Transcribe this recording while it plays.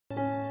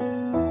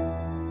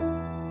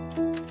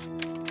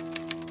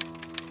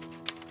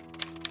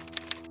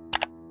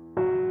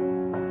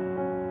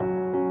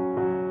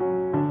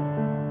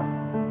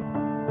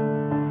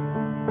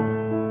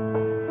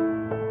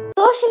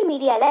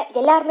மீடியால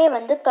எல்லாருமே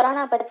வந்து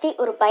கொரோனா பத்தி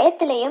ஒரு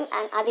பயத்திலையும்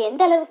அண்ட் அது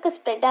எந்த அளவுக்கு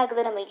ஸ்ப்ரெட்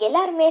ஆகுது, நம்ம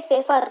எல்லாருமே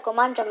சேஃபா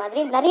இருக்குமான்ற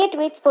மாதிரி நிறைய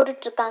ட்வீட்ஸ்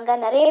போட்டுட்டு இருக்காங்க.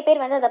 நிறைய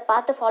பேர் வந்து அதை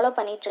பார்த்து ஃபாலோ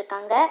பண்ணிட்டு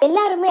இருக்காங்க.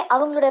 எல்லாருமே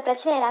அவங்களோட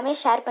பிரச்சனை எல்லாமே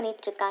ஷேர்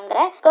பண்ணிட்டு இருக்காங்க.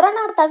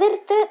 கொரோனா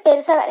தவிர்த்து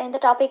பெருசா வேற எந்த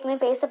டாபிக்குமே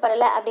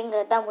பேசப்படல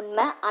அப்படிங்கிறது தான்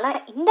உண்மை. ஆனா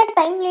இந்த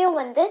டைம்லயும்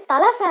வந்து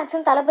தலா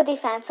ஃபேன்ஸும் தளபதி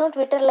ஃபேன்ஸும்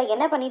ட்விட்டர்ல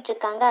என்ன பண்ணிட்டு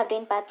இருக்காங்க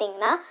அப்படின்னு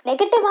பாத்தீங்கன்னா,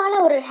 நெகட்டிவான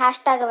ஒரு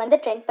ஹேஷ்டேகை வந்து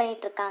ட்ரெண்ட்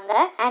பண்ணிட்டு இருக்காங்க.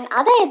 அண்ட்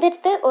அதை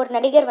எதிர்த்து ஒரு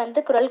நடிகர் வந்து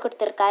குரல்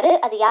கொடுத்திருக்காரு.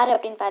 அது யாரு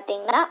அப்படின்னு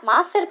பாத்தீங்கன்னா,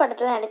 மாஸ்டர்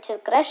படத்துல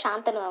நடிச்சிருக்கிற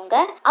ஷாந்தனு அவங்க.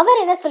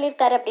 அவர் என்ன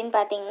சொல்லியிருக்காரு அப்படின்னு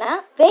பாத்தீங்கன்னா,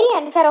 very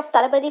unfair of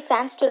Thalapathy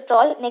fans to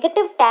troll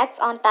negative tags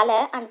on Thala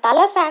and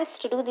Thala fans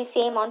to do the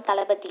same on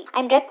Thalapathy.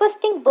 I'm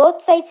requesting both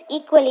sides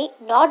equally,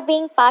 not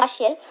being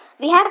partial.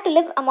 We have to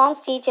live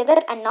amongst each other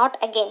and not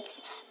against.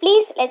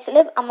 Please let's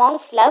live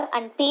amongst love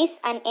and peace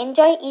and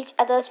enjoy each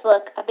other's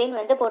work அப்படின்னு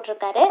வந்து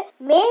போட்டிருக்காரு.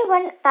 May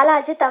 1 Thala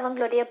Ajith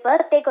அவங்களுடைய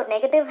பர்த்டேக்கு ஒரு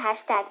negative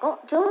ஹேஷ்டேக்கும்,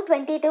 June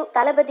 22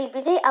 தளபதி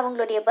விஜய்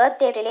அவங்களுடைய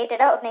birthday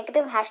ரிலேட்டடா ஒரு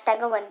negative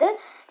ஹேஷ்டேக்கும் வந்து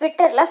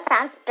ட்விட்டர்ல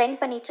ஃபேன்ஸ்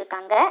ட்ரெண்ட் பண்ணிட்டு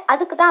இருக்காங்க.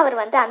 அதுக்கு தான்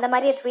அவர் வந்து அந்த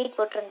மாதிரி ட்வீட்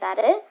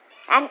போட்டிருந்தாரு.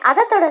 அண்ட்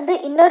அதை தொடர்ந்து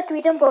இன்னொரு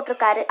ட்வீட்டும்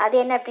போட்டிருக்காரு. அது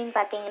என்ன அப்படின்னு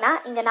பார்த்தீங்கன்னா,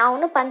 இங்கே நான்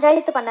ஒன்றும்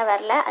பஞ்சாயத்து பண்ண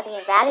வரல, அது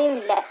என் வேலையும்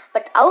இல்லை,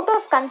 but out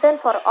of concern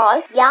for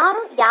all,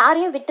 யாரும்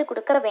யாரையும் விட்டு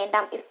கொடுக்க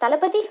வேண்டாம். If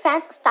Thalapathy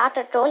fans start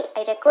a troll,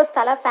 I request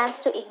தலா ஃபேன்ஸ்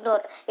டு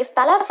இக்னோர். இஃப்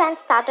தலா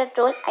fans start a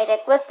troll, I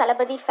request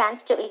Thalapathy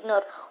fans to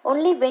ignore.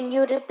 Only when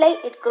you reply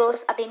it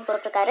cross அப்படின்னு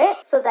போட்டிருக்காரு.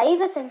 So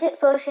தயவு செஞ்சு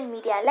சோஷியல்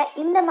மீடியாவில்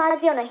இந்த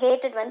மாதிரியான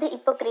ஹேட்டட் வந்து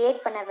இப்போ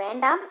கிரியேட் பண்ண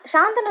வேண்டாம்.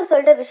 சாந்தனு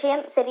சொல்கிற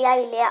விஷயம் சரியா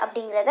இல்லையா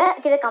அப்படிங்கிறத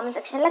கீழே கமெண்ட்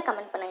செக்ஷனில்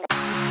கமெண்ட் பண்ணுங்கள்.